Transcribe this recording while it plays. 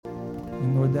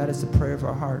And Lord, that is the prayer of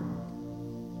our heart,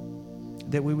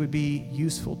 that we would be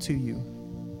useful to you.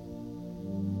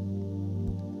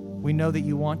 We know that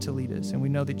you want to lead us, and we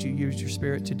know that you use your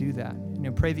Spirit to do that. And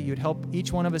I pray that you would help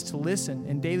each one of us to listen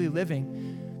in daily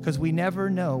living, because we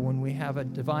never know when we have a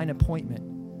divine appointment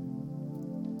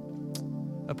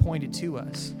appointed to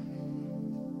us.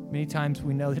 Many times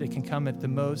we know that it can come at the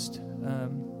most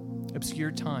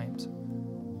obscure times.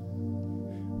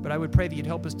 But I would pray that you'd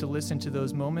help us to listen to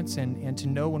those moments and to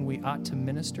know when we ought to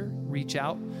minister, reach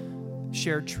out,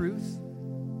 share truth,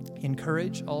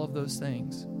 encourage, all of those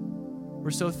things. We're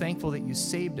so thankful that you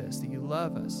saved us, that you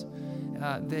love us,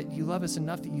 that you love us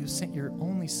enough that you sent your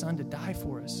only Son to die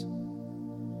for us,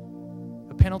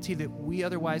 a penalty that we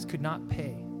otherwise could not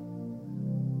pay.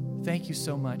 Thank you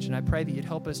so much, and I pray that you'd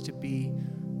help us to be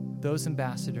those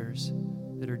ambassadors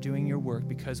that are doing your work,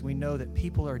 because we know that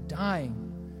people are dying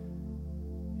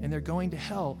and they're going to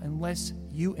hell unless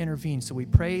you intervene. So we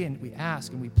pray and we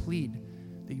ask and we plead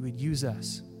that you would use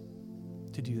us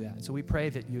to do that. So we pray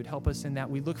that you would help us in that.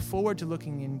 We look forward to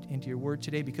looking into your word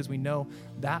today, because we know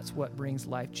that's what brings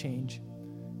life change,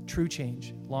 true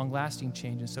change, long-lasting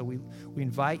change. And so we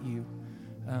invite you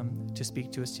to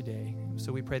speak to us today.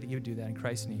 So we pray that you would do that in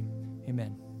Christ's name.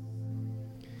 Amen.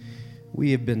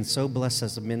 We have been so blessed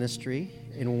as a ministry,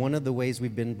 and one of the ways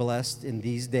we've been blessed in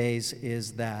these days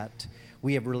is that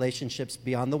we have relationships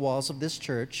beyond the walls of this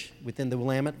church, within the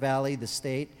Willamette Valley, the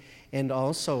state, and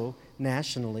also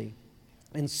nationally.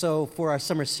 And so for our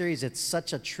summer series, it's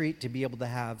such a treat to be able to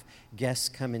have guests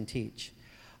come and teach.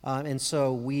 And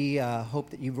so we hope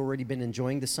that you've already been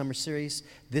enjoying the summer series.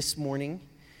 This morning,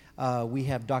 we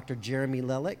have Dr. Jeremy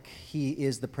Lelick. He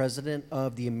is the president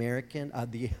of the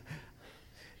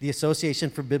Association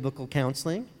for Biblical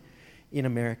Counseling in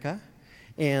America.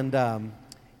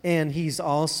 And he's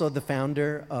also the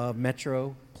founder of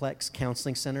Metroplex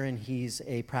Counseling Center, and he's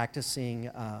a practicing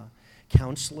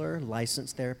counselor,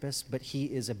 licensed therapist, but he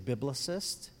is a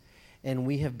biblicist. And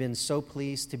we have been so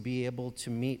pleased to be able to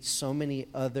meet so many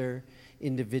other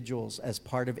individuals as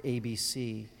part of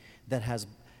ABC that has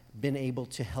been able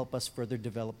to help us further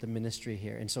develop the ministry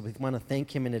here. And so we want to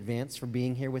thank him in advance for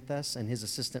being here with us, and his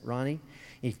assistant, Ronnie.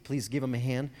 If you please give him a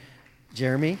hand.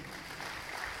 Jeremy.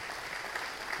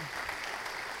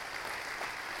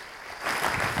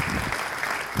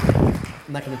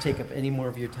 I'm not going to take up any more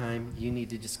of your time. You need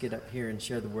to just get up here and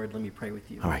share the word. Let me pray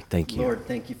with you. All right, thank you. Lord,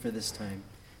 thank you for this time,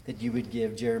 that you would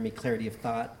give Jeremy clarity of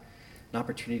thought, an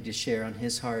opportunity to share on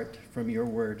his heart from your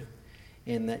word,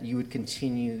 and that you would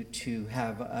continue to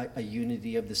have a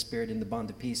unity of the Spirit in the bond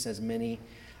of peace, as many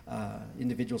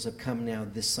individuals have come now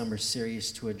this summer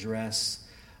series to address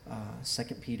 2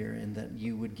 Peter, and that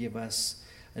you would give us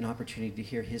an opportunity to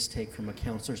hear his take from a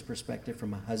counselor's perspective,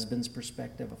 from a husband's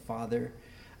perspective, a father,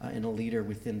 and a leader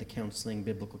within the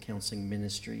biblical counseling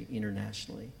ministry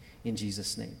internationally. In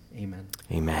Jesus' name, amen.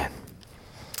 Amen.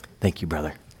 Thank you,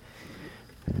 brother.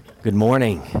 Good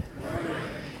morning.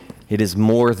 It is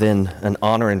more than an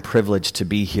honor and privilege to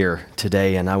be here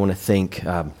today, and I want to thank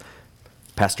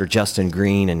Pastor Justin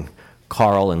Green and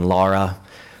Carl and Laura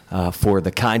for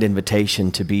the kind invitation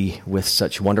to be with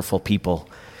such wonderful people,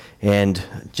 and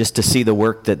just to see the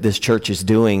work that this church is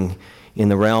doing in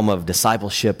the realm of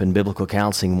discipleship and biblical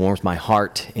counseling warms my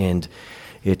heart, and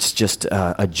it's just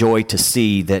a joy to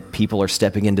see that people are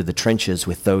stepping into the trenches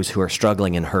with those who are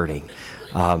struggling and hurting.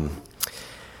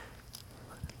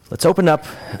 Let's open up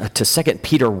to 2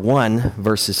 Peter 1,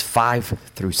 verses 5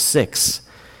 through 6.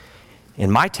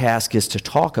 And my task is to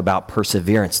talk about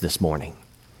perseverance this morning.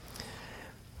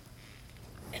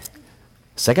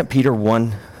 2 Peter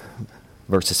 1,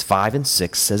 verses 5 and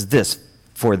 6 says this: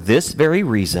 "For this very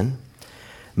reason,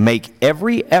 make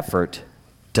every effort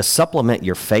to supplement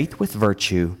your faith with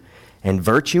virtue, and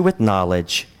virtue with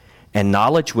knowledge, and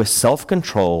knowledge with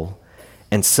self-control,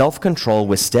 and self-control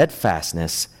with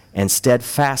steadfastness, and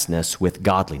steadfastness with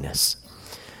godliness."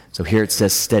 So here it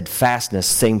says steadfastness,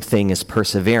 same thing as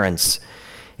perseverance.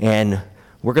 And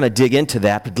we're going to dig into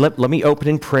that, but let me open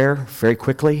in prayer very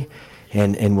quickly,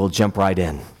 and we'll jump right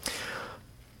in.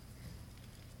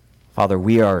 Father,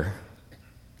 we are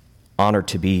honored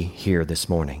to be here this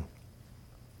morning.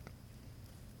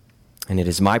 And it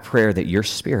is my prayer that your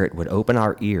Spirit would open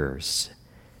our ears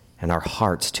and our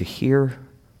hearts to hear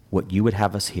what you would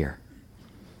have us hear.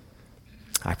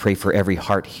 I pray for every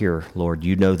heart here, Lord.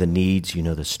 You know the needs, you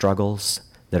know the struggles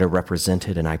that are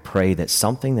represented, and I pray that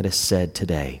something that is said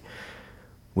today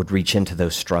would reach into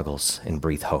those struggles and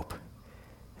breathe hope.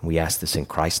 And we ask this in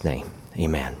Christ's name.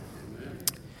 Amen.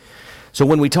 So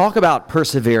when we talk about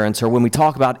perseverance, or when we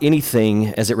talk about anything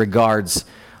as it regards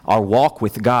our walk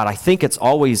with God, I think it's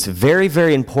always very,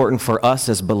 very important for us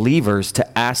as believers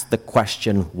to ask the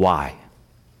question, why?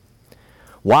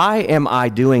 Why am I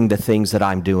doing the things that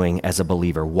I'm doing as a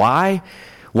believer? Why?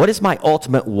 What is my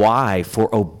ultimate why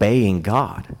for obeying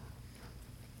God?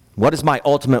 What is my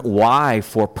ultimate why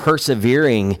for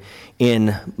persevering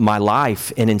in my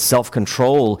life and in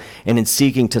self-control and in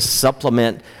seeking to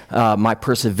supplement my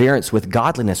perseverance with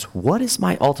godliness? What is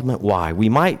my ultimate why? We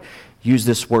might use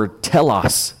this word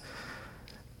telos.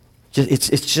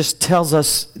 It just tells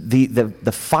us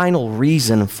the final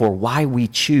reason for why we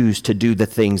choose to do the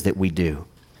things that we do.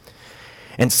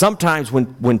 And sometimes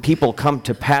when people come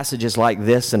to passages like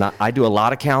this, and I do a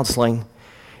lot of counseling,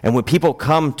 and when people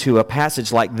come to a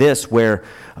passage like this where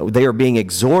they are being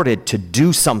exhorted to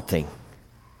do something,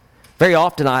 very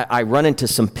often I run into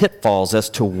some pitfalls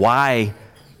as to why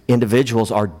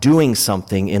individuals are doing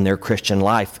something in their Christian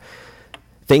life.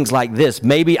 Things like this: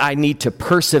 maybe I need to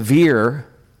persevere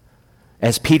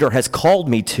as Peter has called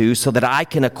me to so that I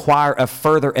can acquire a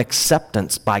further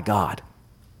acceptance by God.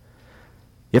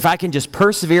 If I can just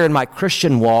persevere in my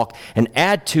Christian walk and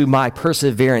add to my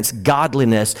perseverance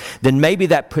godliness, then maybe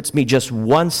that puts me just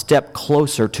one step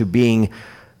closer to being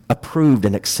approved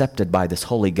and accepted by this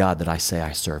holy God that I say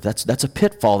I serve. That's a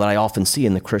pitfall that I often see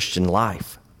in the Christian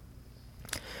life.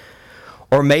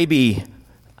 Or maybe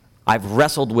I've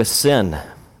wrestled with sin.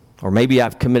 Or maybe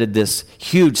I've committed this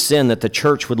huge sin that the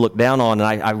church would look down on,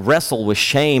 and I wrestle with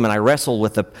shame, and I wrestle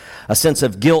with a sense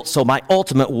of guilt. So my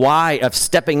ultimate why of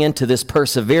stepping into this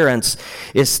perseverance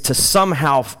is to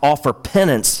somehow offer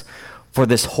penance for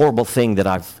this horrible thing that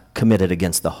I've committed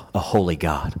against a holy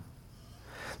God.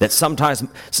 That sometimes,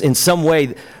 in some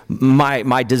way,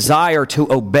 my desire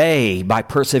to obey by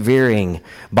persevering,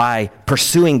 by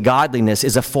pursuing godliness,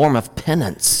 is a form of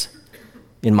penance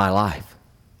in my life.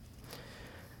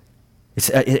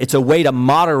 It's a way to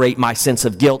moderate my sense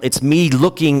of guilt. It's me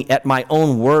looking at my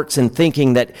own works and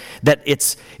thinking that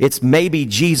it's maybe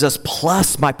Jesus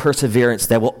plus my perseverance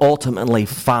that will ultimately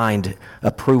find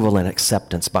approval and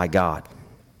acceptance by God.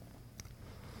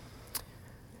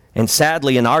 And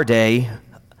sadly, in our day,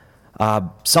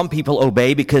 some people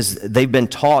obey because they've been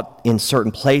taught in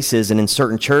certain places and in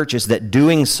certain churches that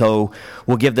doing so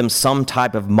will give them some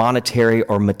type of monetary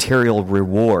or material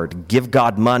reward. Give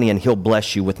God money and He'll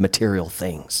bless you with material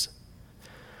things.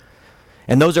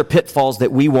 And those are pitfalls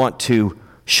that we want to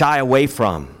shy away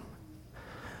from.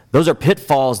 Those are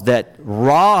pitfalls that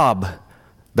rob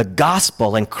the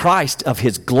gospel and Christ of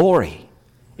His glory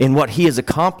in what He has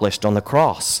accomplished on the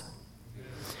cross.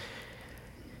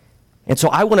 And so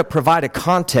I want to provide a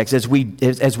context as we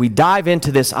dive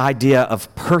into this idea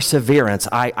of perseverance.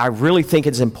 I really think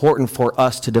it's important for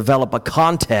us to develop a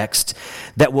context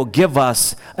that will give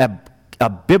us a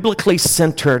biblically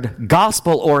centered,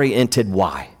 gospel-oriented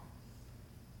why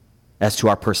as to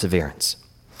our perseverance.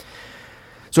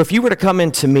 So if you were to come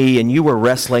into me and you were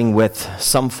wrestling with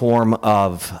some form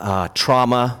of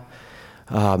trauma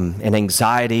and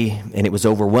anxiety, and it was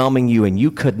overwhelming you, and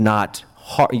you cannot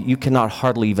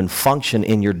hardly even function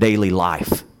in your daily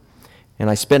life. And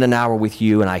I spend an hour with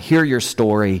you, and I hear your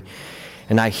story,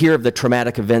 and I hear of the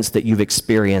traumatic events that you've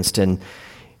experienced. And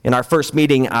in our first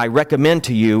meeting, I recommend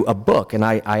to you a book, and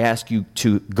I ask you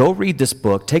to go read this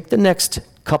book. Take the next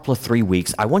couple of 3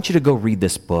 weeks. I want you to go read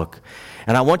this book,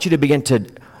 and I want you to begin to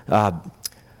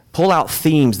pull out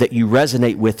themes that you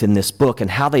resonate with in this book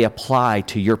and how they apply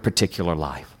to your particular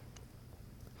life.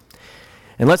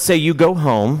 And let's say you go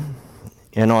home,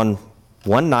 and on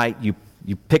one night, you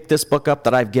pick this book up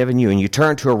that I've given you, and you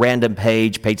turn to a random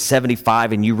page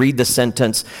 75, and you read the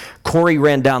sentence, "Corey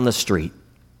ran down the street."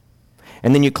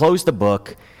 And then you close the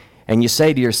book, and you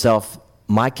say to yourself,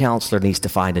 "My counselor needs to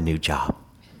find a new job."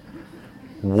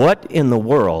 What in the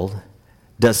world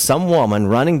does some woman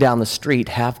running down the street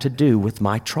have to do with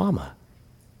my trauma?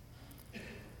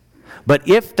 But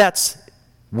if that's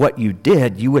what you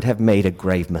did, you would have made a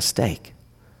grave mistake.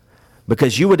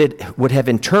 Because you would have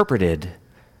interpreted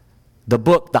the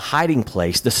book, The Hiding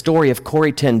Place, the story of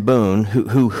Corrie ten Boom,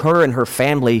 who her and her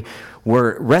family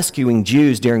were rescuing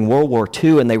Jews during World War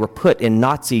II, and they were put in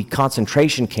Nazi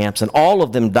concentration camps, and all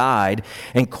of them died,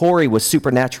 and Corrie was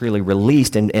supernaturally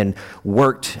released and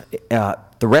worked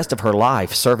the rest of her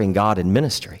life serving God in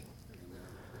ministry.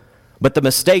 But the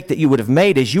mistake that you would have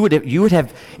made is you would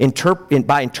have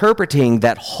by interpreting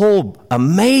that whole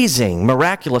amazing,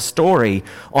 miraculous story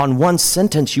on one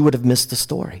sentence, you would have missed the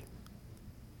story.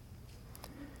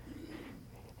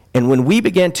 And when we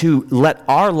begin to let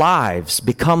our lives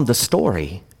become the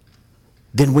story,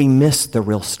 then we miss the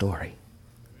real story.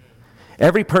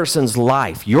 Every person's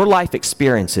life, your life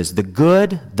experiences, the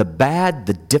good, the bad,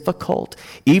 the difficult,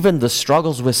 even the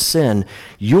struggles with sin,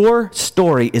 your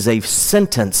story is a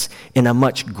sentence in a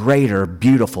much greater,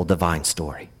 beautiful, divine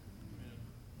story.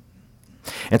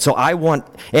 And so and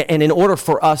in order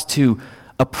for us to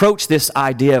approach this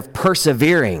idea of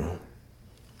persevering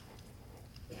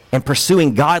and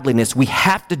pursuing godliness, we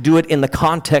have to do it in the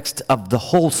context of the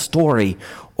whole story,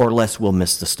 or else we'll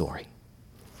miss the story.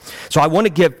 So I want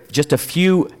to give just a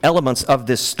few elements of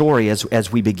this story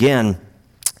as we begin.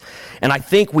 And I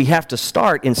think we have to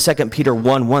start in 2 Peter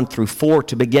 1:1-4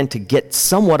 to begin to get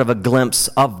somewhat of a glimpse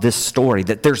of this story,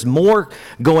 that there's more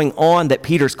going on that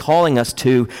Peter's calling us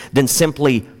to than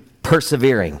simply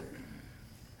persevering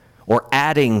or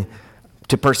adding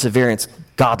to perseverance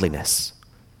godliness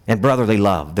and brotherly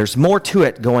love. There's more to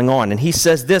it going on. And he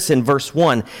says this in verse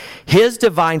 1, His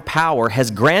divine power has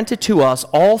granted to us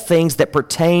all things that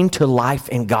pertain to life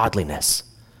and godliness.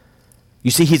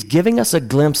 You see, he's giving us a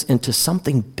glimpse into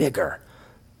something bigger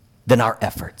than our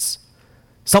efforts,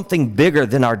 something bigger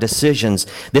than our decisions.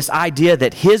 This idea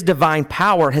that his divine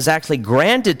power has actually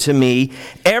granted to me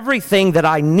everything that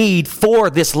I need for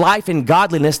this life and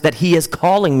godliness that he is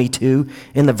calling me to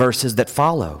in the verses that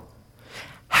follow.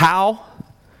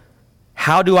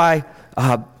 How do I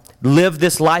live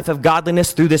this life of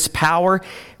godliness through this power?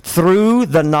 Through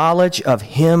the knowledge of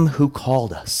him who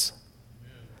called us.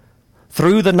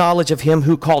 Through the knowledge of him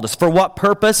who called us. For what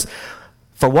purpose?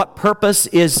 For what purpose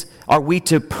are we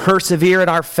to persevere in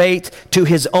our faith? To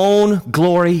his own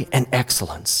glory and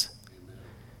excellence.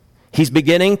 He's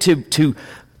beginning to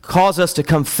cause us to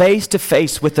come face to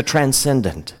face with the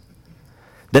transcendent.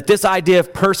 That this idea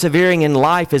of persevering in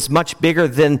life is much bigger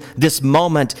than this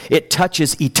moment. It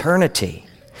touches eternity.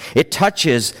 It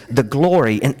touches the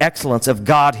glory and excellence of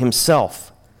God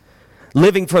himself.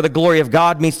 Living for the glory of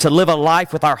God means to live a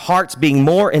life with our hearts being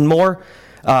more and more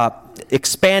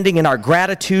expanding in our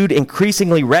gratitude,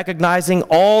 increasingly recognizing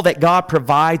all that God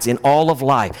provides in all of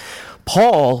life.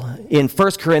 Paul, in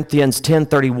 1 Corinthians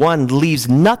 10:31, leaves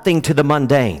nothing to the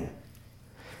mundane.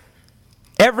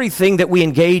 Everything that we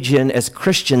engage in as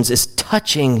Christians is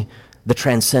touching the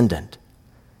transcendent.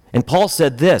 And Paul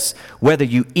said this, whether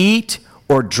you eat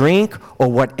or drink or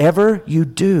whatever you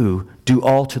do, do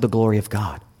all to the glory of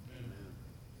God.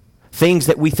 Things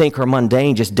that we think are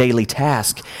mundane, just daily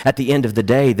tasks, at the end of the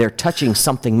day, they're touching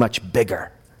something much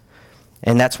bigger.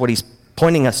 And that's what he's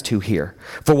pointing us to here.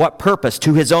 For what purpose?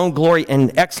 To his own glory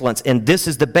and excellence. And this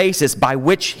is the basis by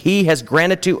which he has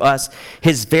granted to us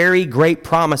his very great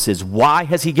promises. Why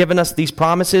has he given us these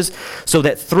promises? So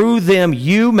that through them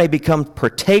you may become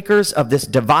partakers of this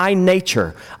divine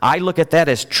nature. I look at that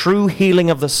as true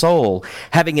healing of the soul,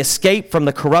 having escaped from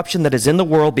the corruption that is in the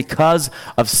world because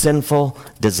of sinful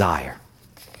desire.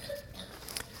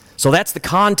 So that's the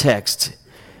context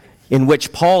in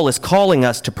which Paul is calling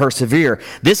us to persevere.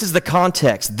 This is the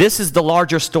context. This is the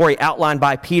larger story outlined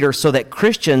by Peter so that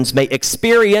Christians may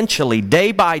experientially,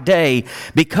 day by day,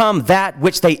 become that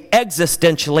which they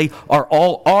existentially are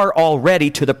already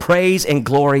to the praise and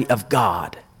glory of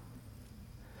God.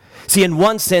 See, in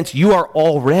one sense, you are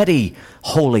already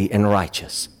holy and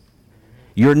righteous.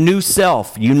 Your new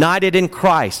self, united in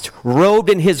Christ, robed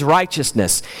in his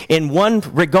righteousness. In one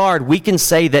regard, we can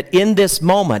say that in this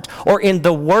moment, or in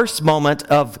the worst moment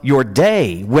of your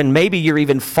day, when maybe you're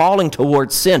even falling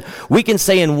towards sin, we can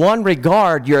say in one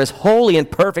regard, you're as holy and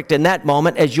perfect in that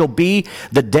moment as you'll be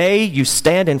the day you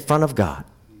stand in front of God.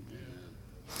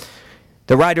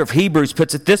 The writer of Hebrews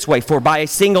puts it this way, for by a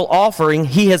single offering,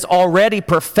 he has already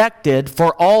perfected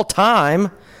for all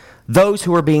time those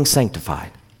who are being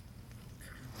sanctified.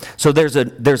 So there's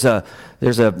a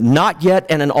not yet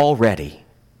and an already.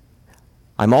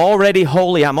 I'm already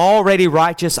holy. I'm already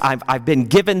righteous. I've been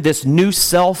given this new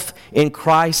self in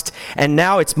Christ, and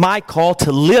now it's my call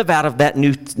to live out of that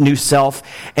new self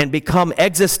and become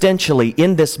existentially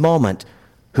in this moment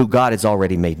who God has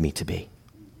already made me to be.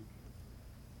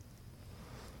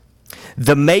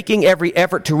 The making every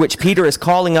effort to which Peter is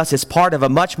calling us is part of a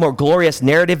much more glorious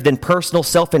narrative than personal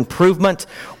self-improvement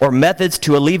or methods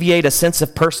to alleviate a sense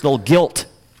of personal guilt.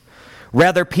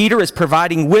 Rather, Peter is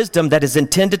providing wisdom that is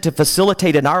intended to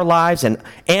facilitate in our lives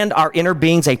and our inner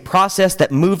beings a process that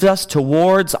moves us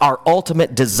towards our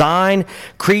ultimate design,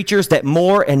 creatures that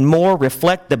more and more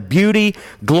reflect the beauty,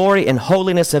 glory, and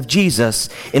holiness of Jesus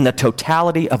in the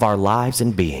totality of our lives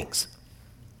and beings.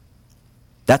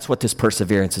 That's what this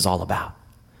perseverance is all about.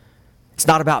 It's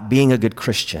not about being a good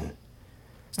Christian.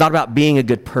 It's not about being a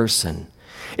good person.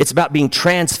 It's about being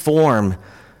transformed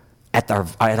at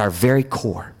our very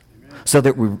core so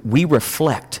that we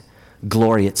reflect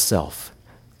glory itself,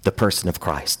 the person of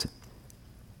Christ.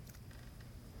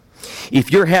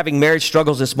 If you're having marriage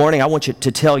struggles this morning, I want you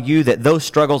to tell you that those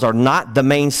struggles are not the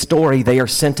main story. They are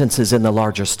sentences in the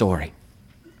larger story.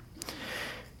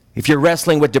 If you're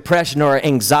wrestling with depression or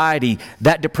anxiety,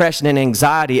 that depression and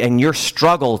anxiety and your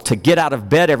struggle to get out of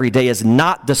bed every day is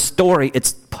not the story.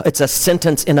 It's a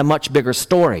sentence in a much bigger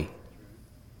story.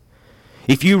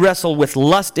 If you wrestle with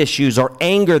lust issues or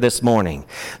anger this morning,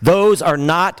 those are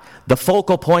not the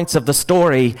focal points of the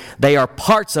story. They are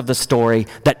parts of the story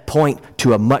that point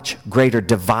to a much greater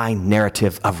divine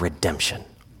narrative of redemption.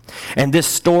 And this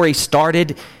story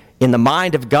started in the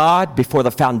mind of God before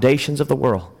the foundations of the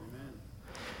world.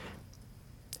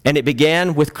 And it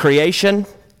began with creation.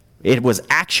 It was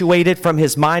actuated from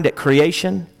his mind at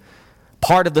creation.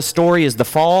 Part of the story is the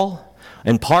fall.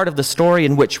 And part of the story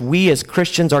in which we as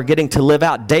Christians are getting to live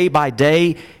out day by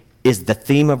day is the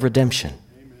theme of redemption.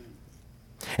 Amen.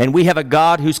 And we have a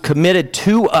God who's committed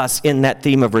to us in that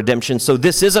theme of redemption. So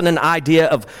this isn't an idea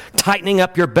of tightening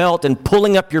up your belt and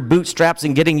pulling up your bootstraps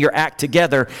and getting your act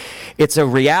together. It's a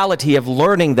reality of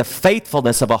learning the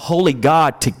faithfulness of a holy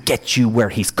God to get you where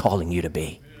he's calling you to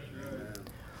be.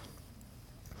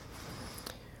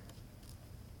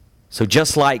 So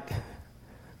just like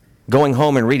going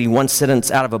home and reading one sentence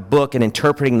out of a book and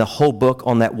interpreting the whole book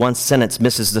on that one sentence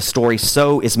misses the story,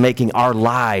 so is making our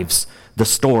lives the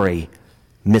story,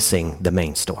 missing the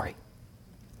main story.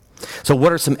 So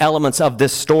what are some elements of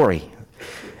this story?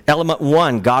 Element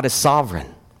one, God is sovereign.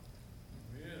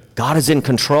 God is in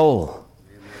control.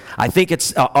 I think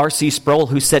it's R.C. Sproul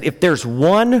who said, if there's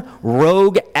one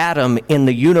rogue atom in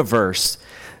the universe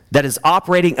that is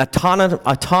operating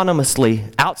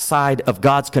autonomously outside of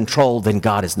God's control, then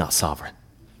God is not sovereign.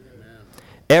 Amen.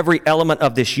 Every element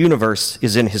of this universe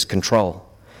is in his control.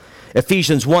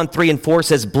 Ephesians 1:3-4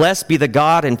 says, "Blessed be the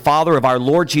God and Father of our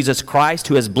Lord Jesus Christ,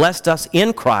 who has blessed us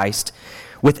in Christ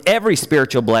with every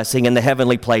spiritual blessing in the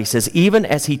heavenly places, even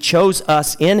as he chose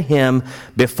us in him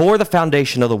before the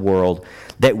foundation of the world,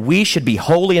 that we should be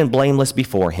holy and blameless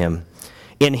before him.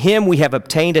 In him we have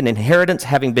obtained an inheritance,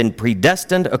 having been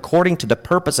predestined according to the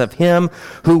purpose of him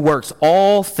who works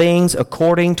all things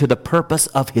according to the purpose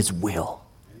of his will."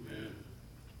 Amen.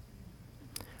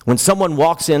 When someone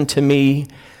walks into me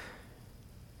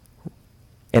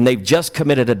and they've just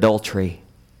committed adultery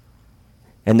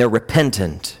and they're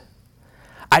repentant,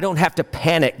 I don't have to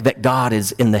panic that God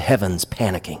is in the heavens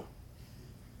panicking.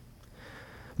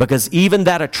 Because even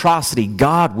that atrocity,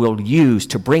 God will use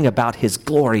to bring about his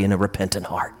glory in a repentant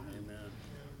heart. Amen.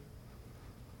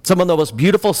 Some of the most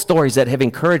beautiful stories that have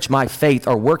encouraged my faith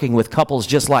are working with couples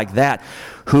just like that,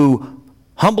 who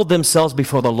humbled themselves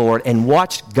before the Lord and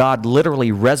watched God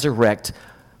literally resurrect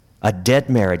a dead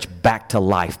marriage back to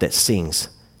life that sings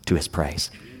to his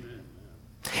praise. Amen.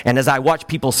 And as I watch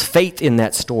people's faith in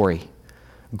that story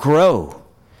grow,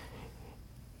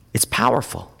 it's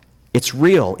powerful. It's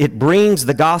real. It brings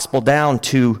the gospel down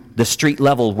to the street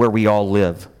level where we all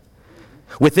live.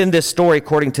 Within this story,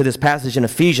 according to this passage in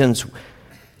Ephesians,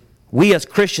 we as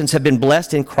Christians have been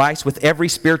blessed in Christ with every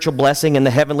spiritual blessing in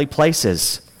the heavenly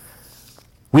places.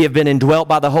 We have been indwelt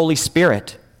by the Holy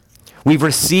Spirit. We've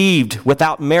received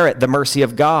without merit the mercy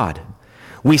of God.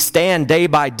 We stand day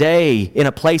by day in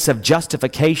a place of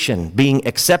justification, being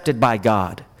accepted by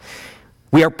God.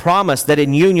 We are promised that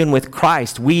in union with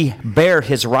Christ, we bear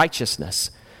his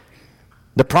righteousness.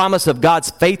 The promise of God's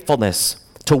faithfulness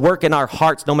to work in our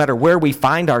hearts, no matter where we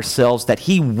find ourselves, that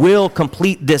he will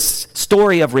complete this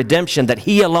story of redemption that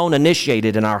he alone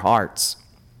initiated in our hearts.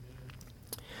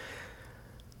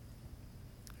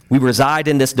 We reside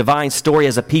in this divine story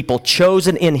as a people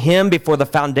chosen in him before the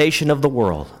foundation of the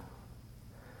world.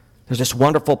 There's this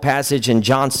wonderful passage in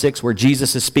John 6 where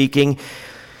Jesus is speaking.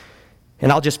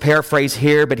 And I'll just paraphrase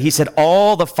here, but he said,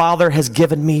 "All the Father has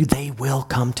given me, they will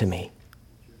come to me."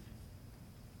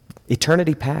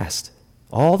 Eternity past.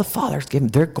 All the Father has given,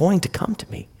 they're going to come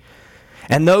to me.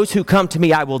 "And those who come to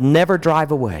me, I will never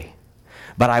drive away,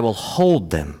 but I will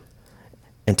hold them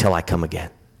until I come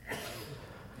again."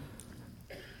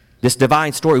 This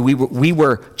divine story, we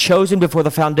were chosen before the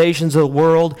foundations of the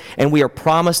world, and we are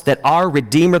promised that our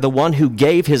Redeemer, the one who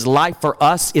gave his life for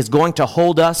us, is going to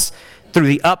hold us through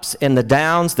the ups and the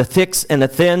downs, the thicks and the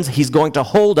thins. He's going to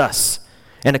hold us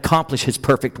and accomplish his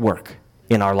perfect work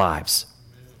in our lives.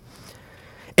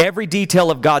 Every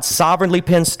detail of God's sovereignly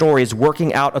penned story is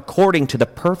working out according to the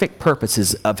perfect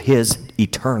purposes of his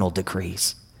eternal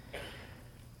decrees.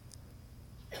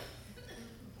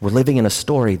 We're living in a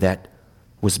story that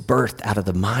was birthed out of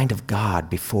the mind of God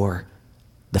before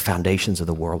the foundations of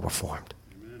the world were formed.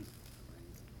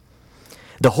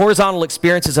 The horizontal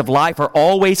experiences of life are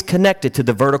always connected to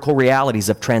the vertical realities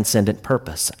of transcendent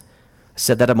purpose. I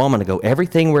said that a moment ago.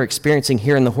 Everything we're experiencing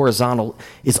here in the horizontal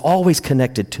is always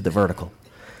connected to the vertical.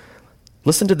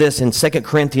 Listen to this in 2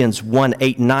 Corinthians 1,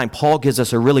 8 and 9. Paul gives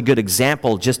us a really good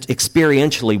example, just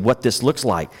experientially, what this looks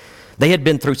like. They had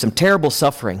been through some terrible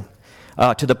suffering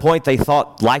to the point they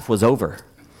thought life was over.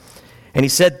 And he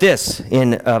said this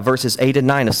in verses 8 and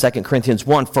 9 of 2 Corinthians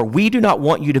 1, "For we do not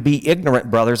want you to be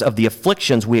ignorant, brothers, of the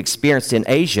afflictions we experienced in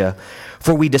Asia,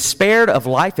 for we despaired of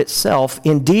life itself.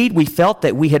 Indeed, we felt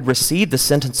that we had received the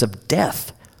sentence of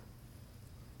death."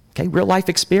 Okay, real life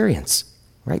experience,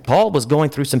 right? Paul was going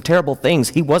through some terrible things.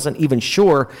 He wasn't even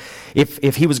sure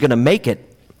if he was going to make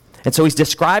it. And so he's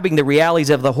describing the realities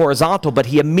of the horizontal, but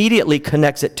he immediately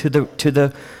connects it to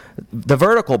the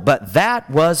vertical. But that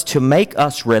was to make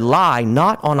us rely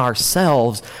not on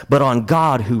ourselves, but on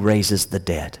God who raises the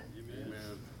dead. Amen.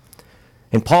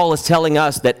 And Paul is telling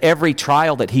us that every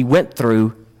trial that he went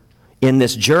through in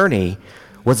this journey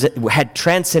had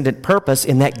transcendent purpose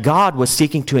in that God was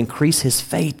seeking to increase his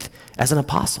faith as an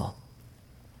apostle.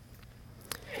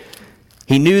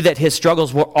 He knew that his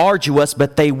struggles were arduous,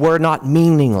 but they were not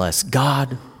meaningless.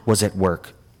 God was at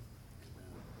work.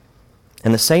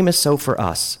 And the same is so for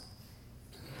us.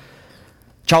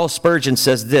 Charles Spurgeon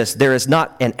says this, "There is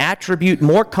not an attribute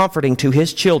more comforting to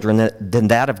his children than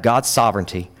that of God's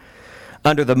sovereignty.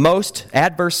 Under the most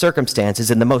adverse circumstances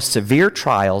and the most severe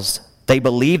trials, they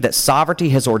believe that sovereignty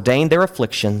has ordained their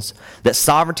afflictions, that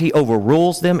sovereignty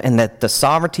overrules them, and that the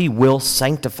sovereignty will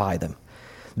sanctify them.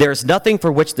 There is nothing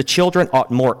for which the children ought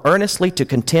more earnestly to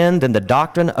contend than the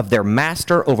doctrine of their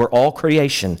master over all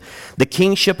creation, the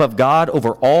kingship of God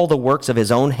over all the works of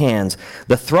his own hands,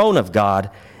 the throne of God,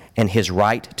 and his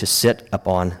right to sit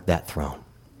upon that throne."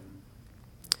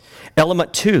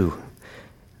 Element 2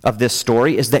 of this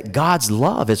story is that God's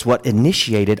love is what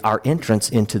initiated our entrance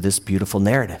into this beautiful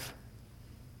narrative.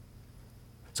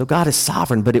 So God is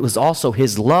sovereign, but it was also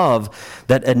his love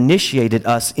that initiated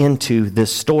us into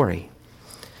this story.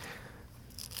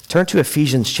 Turn to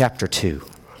Ephesians chapter 2.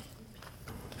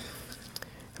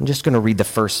 I'm just going to read the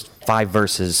first 5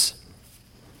 verses.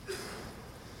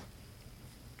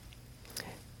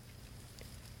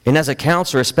 And as a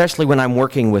counselor, especially when I'm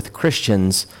working with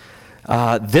Christians,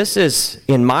 this is,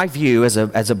 in my view, as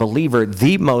a believer,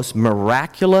 the most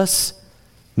miraculous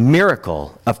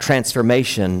miracle of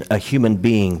transformation a human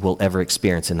being will ever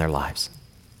experience in their lives.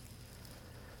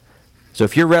 So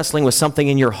if you're wrestling with something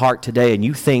in your heart today and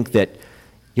you think that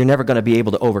you're never going to be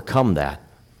able to overcome that,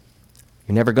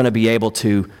 you're never going to be able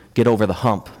to get over the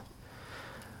hump,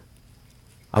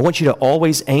 I want you to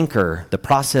always anchor the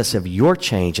process of your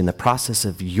change and the process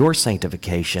of your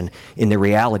sanctification in the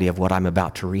reality of what I'm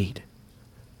about to read.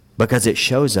 Because it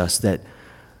shows us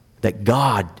that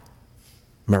God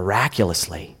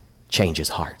miraculously changes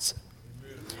hearts.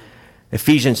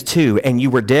 Ephesians 2, "And you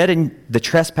were dead in the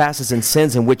trespasses and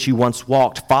sins in which you once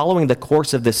walked, following the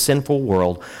course of this sinful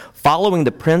world, following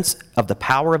the prince of the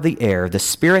power of the air, the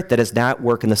spirit that is now at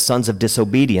work in the sons of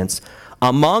disobedience,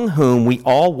 among whom we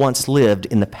all once lived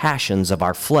in the passions of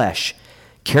our flesh,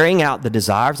 carrying out the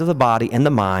desires of the body and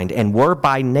the mind, and were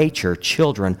by nature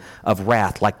children of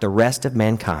wrath like the rest of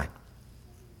mankind."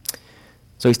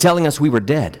 So he's telling us we were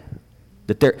dead.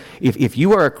 That if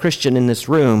you are a Christian in this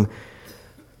room,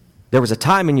 there was a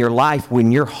time in your life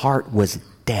when your heart was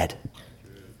dead.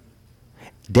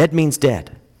 Dead means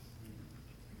dead.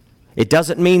 It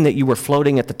doesn't mean that you were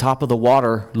floating at the top of the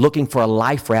water looking for a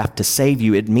life raft to save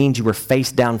you. It means you were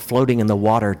face down floating in the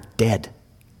water dead.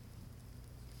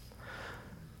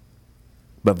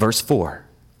 But verse 4,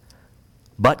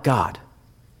 "But God,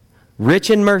 rich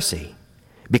in mercy,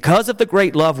 because of the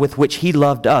great love with which he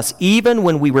loved us, even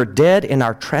when we were dead in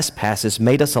our trespasses,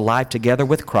 made us alive together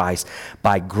with Christ.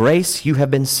 By grace you have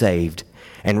been saved,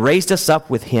 and raised us up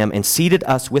with him, and seated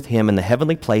us with him in the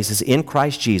heavenly places in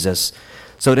Christ Jesus,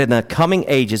 so that in the coming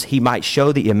ages he might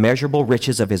show the immeasurable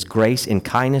riches of his grace and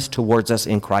kindness towards us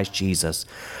in Christ Jesus.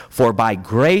 For by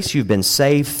grace you've been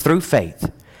saved through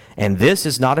faith, and this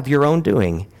is not of your own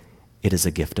doing, it is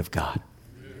a gift of God."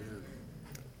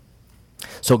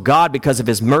 So God, because of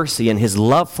his mercy and his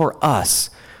love for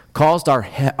us, caused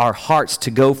our hearts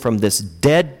to go from this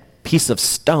dead piece of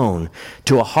stone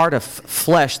to a heart of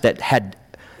flesh that had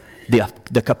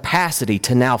the capacity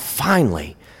to now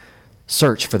finally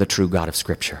search for the true God of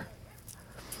Scripture.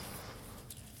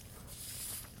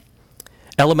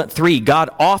 Element 3, God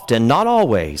often, not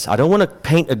always. I don't want to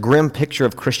paint a grim picture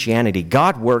of Christianity.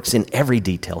 God works in every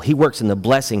detail. He works in the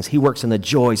blessings. He works in the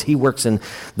joys. He works in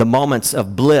the moments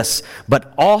of bliss.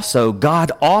 But also,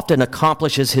 God often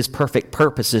accomplishes his perfect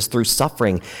purposes through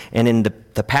suffering. And in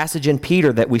the passage in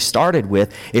Peter that we started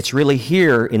with, it's really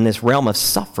here in this realm of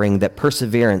suffering that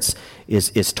perseverance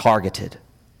is targeted.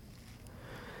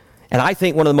 And I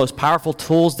think one of the most powerful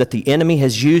tools that the enemy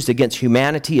has used against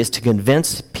humanity is to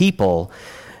convince people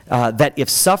that if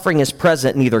suffering is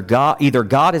present, either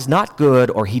God is not good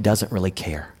or he doesn't really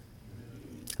care.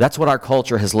 That's what our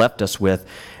culture has left us with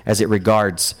as it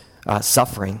regards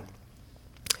suffering.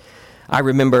 I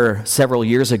remember several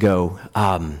years ago,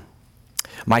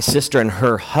 my sister and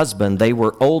her husband, they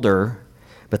were older,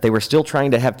 but they were still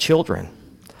trying to have children.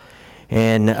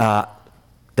 And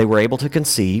they were able to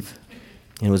conceive.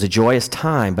 It was a joyous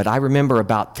time, but I remember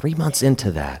about 3 months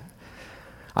into that,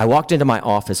 I walked into my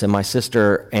office, and my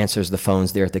sister answers the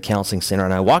phones there at the counseling center,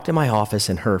 and I walked in my office,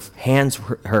 and her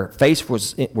face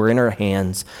were in her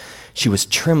hands. She was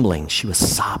trembling. She was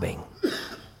sobbing.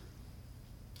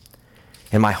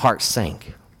 And my heart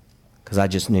sank because I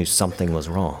just knew something was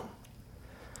wrong.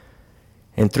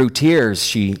 And through tears,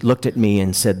 she looked at me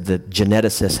and said the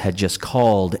geneticist had just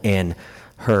called, and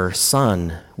her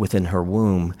son within her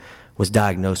womb was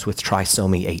diagnosed with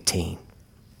trisomy 18.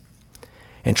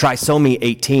 And trisomy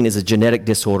 18 is a genetic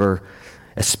disorder,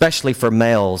 especially for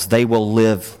males. They will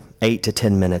live 8 to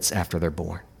 10 minutes after they're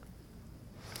born.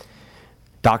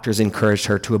 Doctors encouraged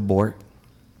her to abort.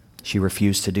 She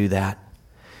refused to do that.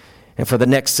 And for the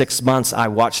next 6 months, I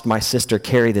watched my sister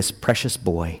carry this precious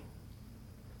boy.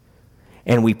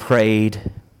 And we prayed.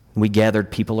 We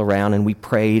gathered people around, and we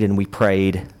prayed and we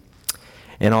prayed.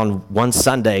 And on one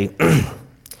Sunday,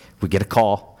 we get a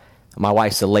call. My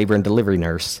wife's a labor and delivery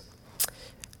nurse,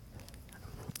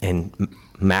 and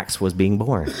Max was being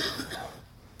born.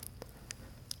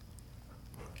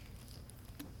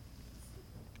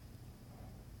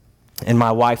 And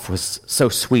my wife was so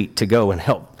sweet to go and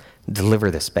help deliver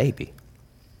this baby.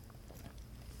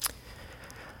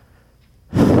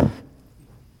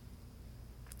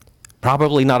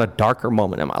 Probably not a darker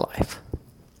moment in my life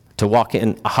to walk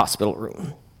in a hospital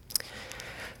room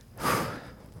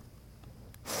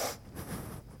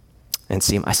and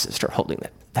see my sister holding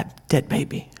that dead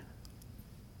baby.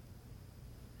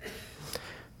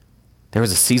 There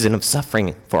was a season of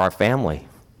suffering for our family.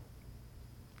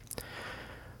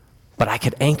 But I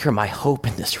could anchor my hope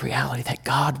in this reality that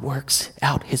God works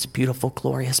out his beautiful,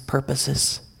 glorious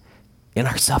purposes in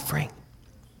our suffering.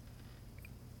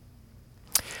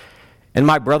 And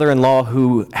my brother-in-law,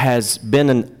 who has been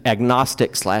an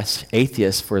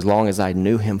agnostic/atheist for as long as I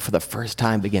knew him, for the first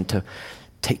time began to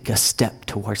take a step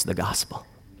towards the gospel.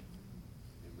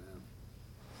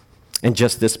 And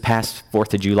just this past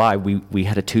 4th of July, we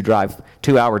had a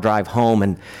 2-hour drive home,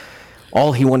 and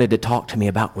all he wanted to talk to me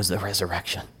about was the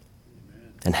resurrection.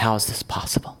 And how is this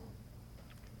possible?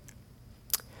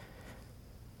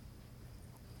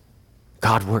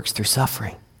 God works through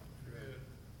suffering.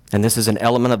 And this is an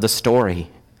element of the story.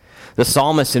 The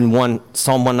psalmist in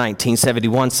Psalm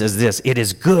 119:71 says this: "It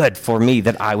is good for me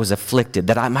that I was afflicted,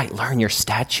 that I might learn your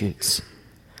statutes."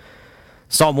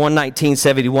 Psalm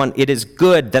 119:71, "It is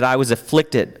good that I was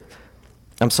afflicted."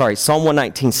 Psalm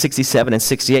 119:67 and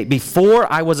 68.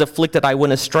 "Before I was afflicted, I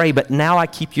went astray, but now I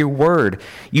keep your word.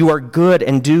 You are good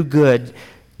and do good.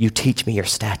 You teach me your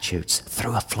statutes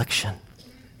through affliction."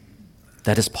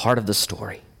 That is part of the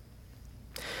story.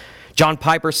 John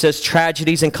Piper says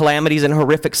tragedies and calamities and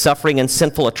horrific suffering and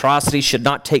sinful atrocities should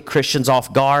not take Christians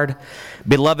off guard.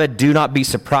 Beloved, do not be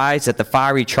surprised at the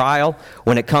fiery trial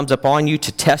when it comes upon you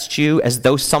to test you as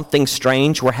though something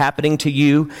strange were happening to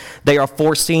you. They are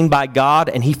foreseen by God,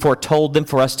 and he foretold them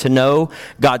for us to know.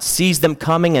 God sees them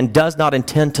coming and does not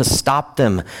intend to stop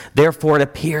them. Therefore, it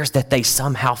appears that they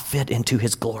somehow fit into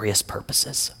his glorious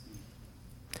purposes.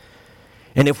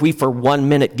 And if we for 1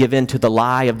 minute give in to the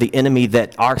lie of the enemy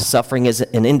that our suffering is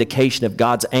an indication of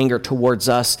God's anger towards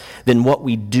us, then what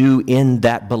we do in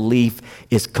that belief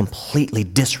is completely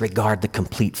disregard the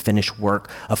complete finished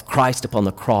work of Christ upon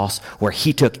the cross, where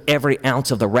he took every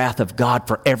ounce of the wrath of God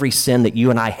for every sin that you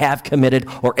and I have committed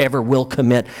or ever will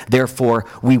commit. Therefore,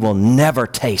 we will never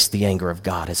taste the anger of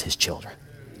God as his children.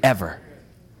 Ever.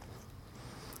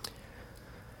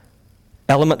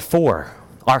 Element 4,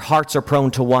 our hearts are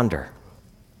prone to wonder.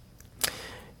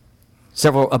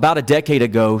 About a decade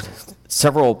ago,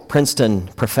 several Princeton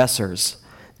professors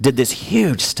did this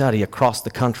huge study across the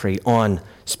country on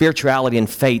spirituality and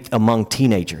faith among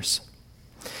teenagers.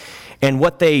 And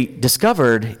what they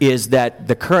discovered is that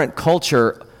the current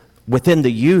culture within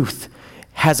the youth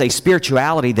has a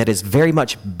spirituality that is very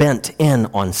much bent in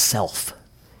on self.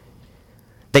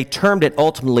 They termed it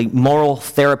ultimately moral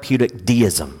therapeutic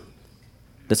deism,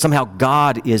 that somehow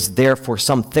God is there for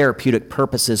some therapeutic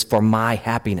purposes for my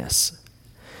happiness.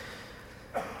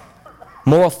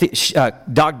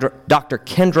 Dr.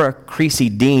 Kendra Creasy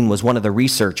Dean was one of the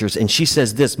researchers, and she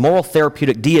says this: moral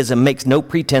therapeutic deism makes no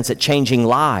pretense at changing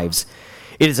lives.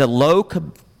 It is a low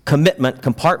commitment,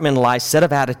 compartmentalized set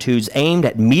of attitudes aimed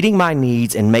at meeting my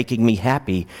needs and making me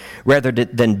happy, rather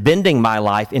than bending my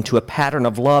life into a pattern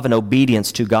of love and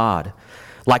obedience to God.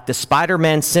 Like the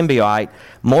Spider-Man symbiote,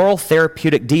 moral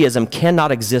therapeutic deism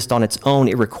cannot exist on its own.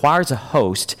 It requires a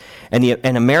host, and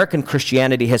American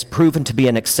Christianity has proven to be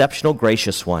an exceptional,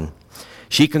 gracious one.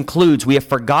 She concludes, we have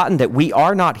forgotten that we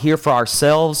are not here for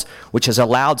ourselves, which has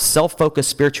allowed self-focused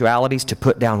spiritualities to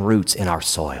put down roots in our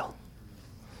soil.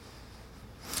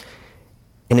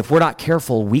 And if we're not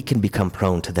careful, we can become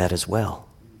prone to that as well.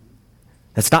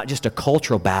 That's not just a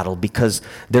cultural battle, because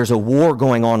there's a war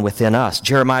going on within us.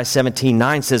 Jeremiah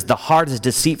 17:9 says, the heart is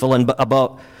deceitful and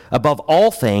above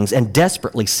all things and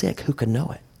desperately sick. Who can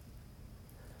know it?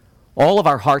 All of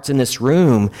our hearts in this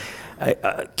room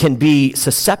can be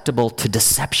susceptible to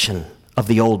deception of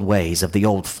the old ways, of the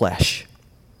old flesh.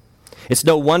 It's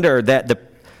no wonder that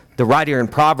the writer in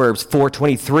Proverbs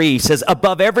 4:23 says,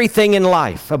 above everything in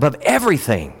life, above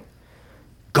everything,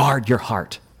 guard your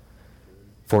heart.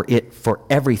 For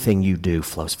everything you do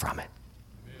flows from it.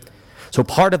 So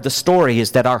part of the story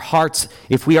is that our hearts,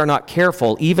 if we are not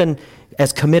careful, even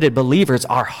as committed believers,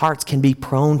 our hearts can be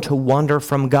prone to wander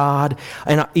from God.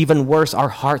 And even worse, our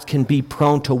hearts can be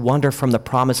prone to wander from the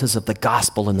promises of the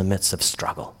gospel in the midst of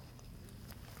struggle.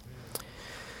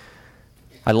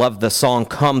 I love the song,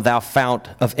 Come Thou Fount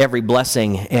of Every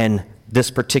Blessing, and this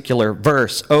particular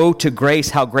verse. Oh, to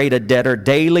grace, how great a debtor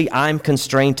daily I'm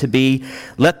constrained to be.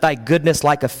 Let thy goodness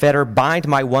like a fetter bind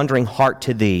my wandering heart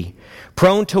to thee.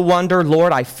 Prone to wonder,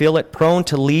 Lord, I feel it. Prone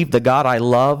to leave the God I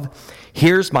love.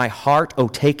 Here's my heart, oh,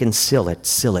 take and seal it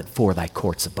for thy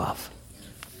courts above.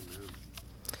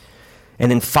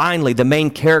 And then finally, the main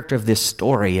character of this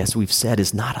story, as we've said,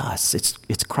 is not us.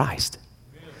 It's Christ.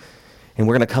 And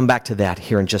we're going to come back to that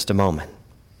here in just a moment.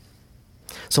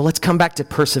 So let's come back to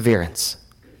perseverance.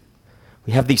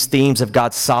 We have these themes of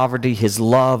God's sovereignty, His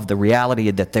love, the reality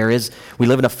that we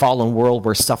live in a fallen world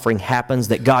where suffering happens,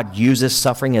 that God uses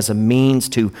suffering as a means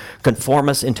to conform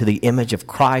us into the image of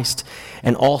Christ,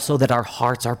 and also that our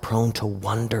hearts are prone to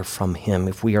wander from Him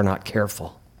if we are not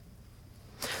careful.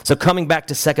 So coming back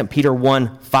to 2 Peter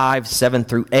 1:5, 7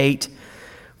 through 8,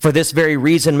 for this very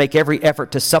reason, make every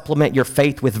effort to supplement your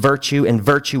faith with virtue, and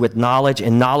virtue with knowledge,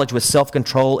 and knowledge with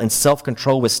self-control, and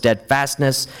self-control with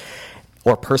steadfastness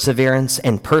or perseverance,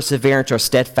 and perseverance or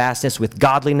steadfastness with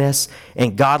godliness,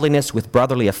 and godliness with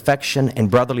brotherly affection,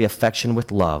 and brotherly affection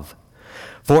with love.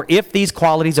 For if these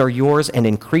qualities are yours and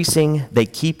increasing, they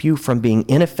keep you from being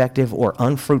ineffective or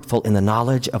unfruitful in the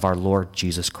knowledge of our Lord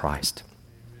Jesus Christ.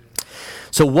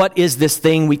 So what is this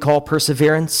thing we call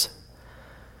perseverance?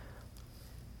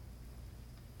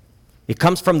 It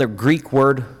comes from the Greek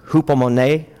word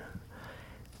hupomone,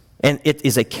 and it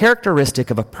is a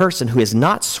characteristic of a person who has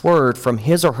not swerved from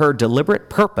his or her deliberate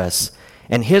purpose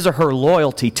and his or her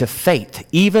loyalty to faith,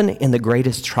 even in the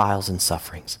greatest trials and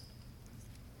sufferings.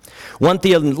 One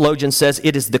theologian says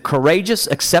it is the courageous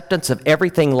acceptance of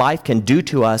everything life can do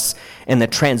to us and the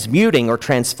transmuting or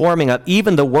transforming of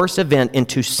even the worst event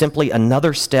into simply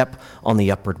another step on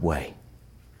the upward way.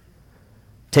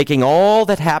 Taking all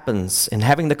that happens and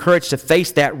having the courage to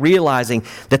face that, realizing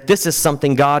that this is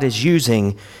something God is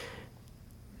using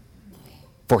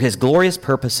for His glorious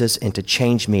purposes and to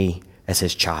change me as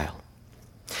His child.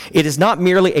 It is not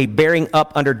merely a bearing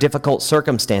up under difficult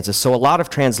circumstances. So a lot of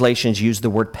translations use the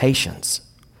word patience,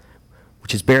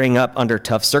 which is bearing up under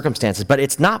tough circumstances. But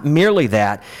it's not merely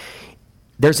that.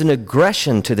 There's an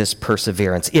aggression to this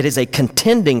perseverance. It is a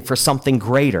contending for something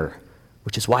greater,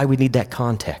 which is why we need that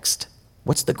context.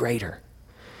 What's the greater?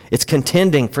 It's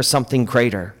contending for something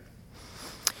greater.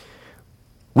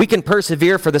 We can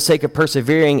persevere for the sake of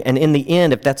persevering, and in the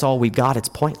end, if that's all we've got, it's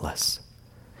pointless.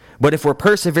 But if we're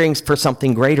persevering for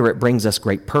something greater, it brings us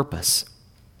great purpose.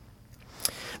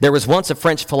 There was once a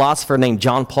French philosopher named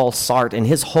Jean-Paul Sartre, and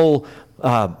his whole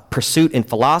pursuit in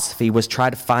philosophy was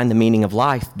try to find the meaning of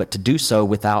life, but to do so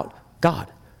without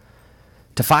God.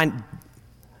 To find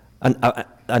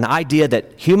an idea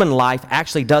that human life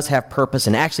actually does have purpose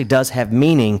and actually does have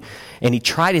meaning, and he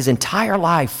tried his entire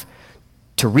life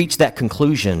to reach that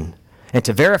conclusion. and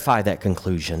to verify that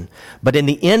conclusion. But in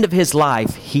the end of his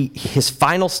life, his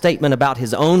final statement about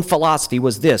his own philosophy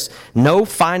was this: no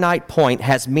finite point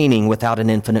has meaning without an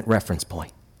infinite reference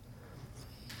point.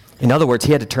 In other words,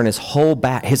 he had to turn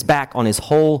his back on his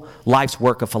whole life's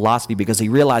work of philosophy, because he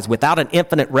realized without an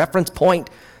infinite reference point,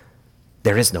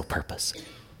 there is no purpose.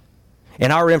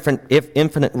 And our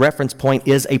infinite reference point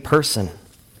is a person,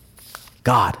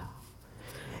 God,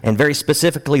 and very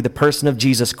specifically the person of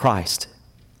Jesus Christ.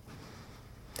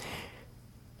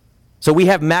 So we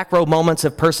have macro moments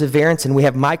of perseverance and we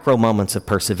have micro moments of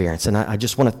perseverance. And I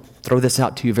just want to throw this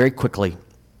out to you very quickly.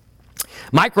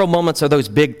 Micro moments are those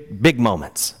big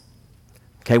moments,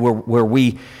 okay, where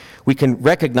we can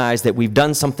recognize that we've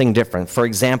done something different. For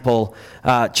example,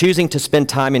 choosing to spend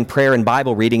time in prayer and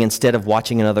Bible reading instead of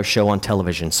watching another show on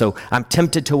television. So I'm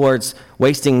tempted towards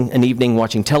wasting an evening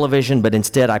watching television, but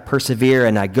instead I persevere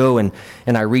and I go and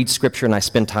I read Scripture and I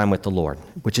spend time with the Lord,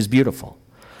 which is beautiful.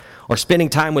 Or spending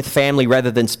time with family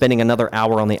rather than spending another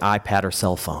hour on the iPad or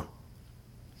cell phone.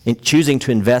 In choosing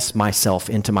to invest myself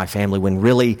into my family when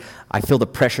really I feel the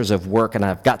pressures of work and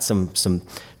I've got some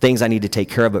things I need to take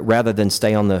care of, but rather than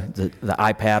stay on the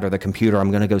iPad or the computer, I'm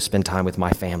going to go spend time with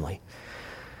my family.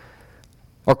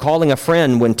 Or calling a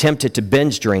friend when tempted to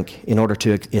binge drink in order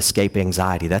to escape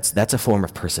anxiety. That's a form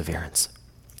of perseverance.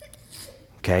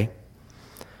 Okay?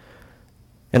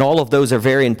 And all of those are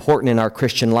very important in our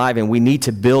Christian life, and we need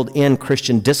to build in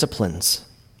Christian disciplines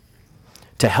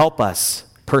to help us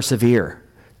persevere,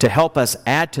 to help us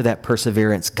add to that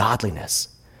perseverance godliness.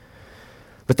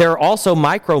 But there are also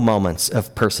micro moments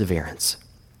of perseverance.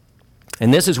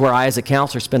 And this is where I, as a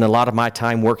counselor, spend a lot of my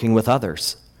time working with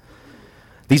others.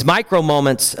 These micro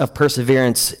moments of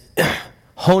perseverance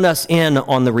hone us in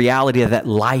on the reality that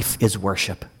life is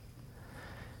worship.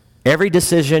 Every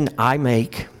decision I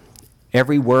make,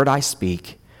 every word I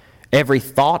speak, every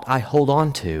thought I hold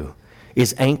on to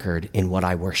is anchored in what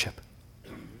I worship.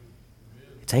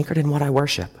 It's anchored in what I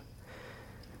worship.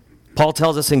 Paul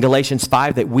tells us in Galatians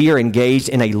 5 that we are engaged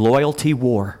in a loyalty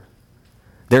war.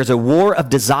 There's a war of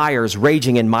desires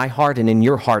raging in my heart and in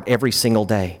your heart every single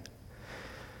day.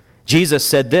 Jesus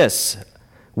said this: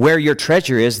 where your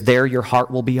treasure is, there your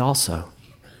heart will be also.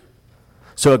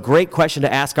 So a great question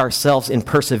to ask ourselves in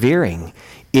persevering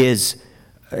is,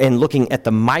 and looking at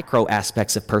the micro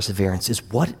aspects of perseverance, is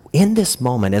what in this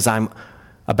moment, as I'm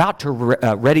about to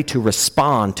ready to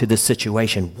respond to this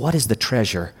situation, what is the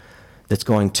treasure that's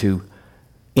going to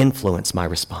influence my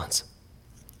response?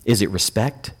 Is it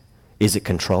respect? Is it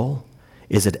control?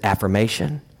 Is it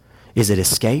affirmation? Is it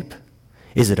escape?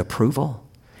 Is it approval?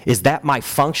 Is that my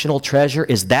functional treasure?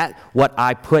 Is that what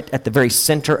I put at the very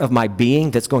center of my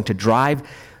being that's going to drive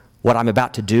what I'm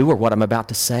about to do or what I'm about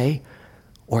to say?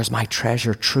 Or is my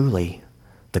treasure truly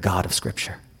the God of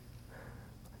Scripture?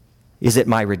 Is it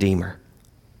my Redeemer?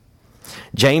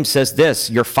 James says this: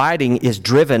 your fighting is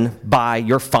driven by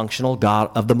your functional God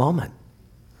of the moment.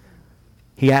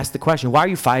 He asked the question, why are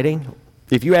you fighting?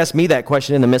 If you ask me that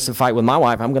question in the midst of a fight with my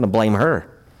wife, I'm going to blame her.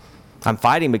 I'm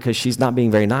fighting because she's not being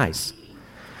very nice.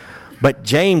 But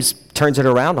James turns it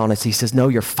around on us. He says, no,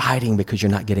 you're fighting because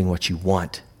you're not getting what you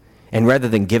want. And rather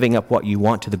than giving up what you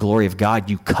want to the glory of God,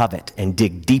 you covet and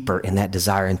dig deeper in that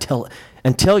desire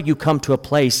until you come to a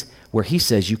place where he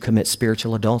says you commit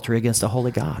spiritual adultery against the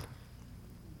holy God.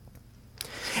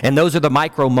 And those are the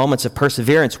micro moments of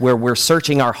perseverance where we're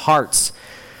searching our hearts,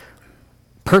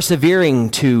 persevering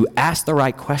to ask the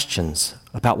right questions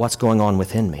about what's going on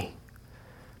within me,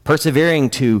 persevering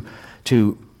to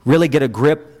really get a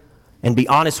grip and be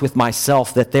honest with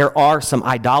myself that there are some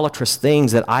idolatrous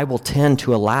things that I will tend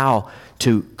to allow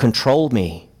to control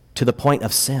me to the point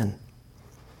of sin.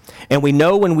 And we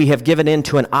know when we have given in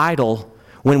to an idol,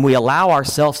 when we allow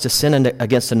ourselves to sin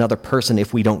against another person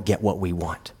if we don't get what we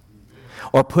want.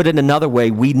 Or put it another way,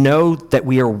 we know that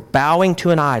we are bowing to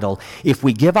an idol if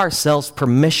we give ourselves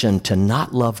permission to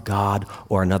not love God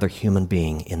or another human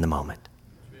being in the moment,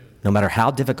 no matter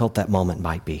how difficult that moment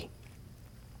might be.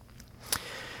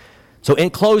 So in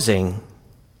closing,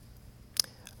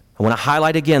 I want to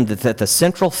highlight again that the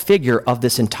central figure of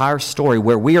this entire story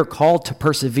where we are called to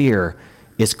persevere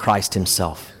is Christ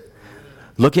himself.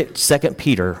 Look at 2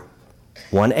 Peter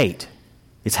 1:8.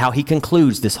 It's how he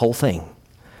concludes this whole thing.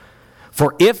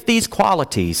 For if these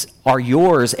qualities are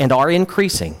yours and are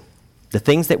increasing, the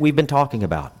things that we've been talking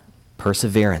about,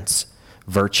 perseverance,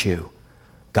 virtue,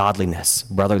 godliness,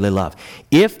 brotherly love,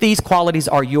 if these qualities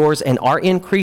are yours and are increasing,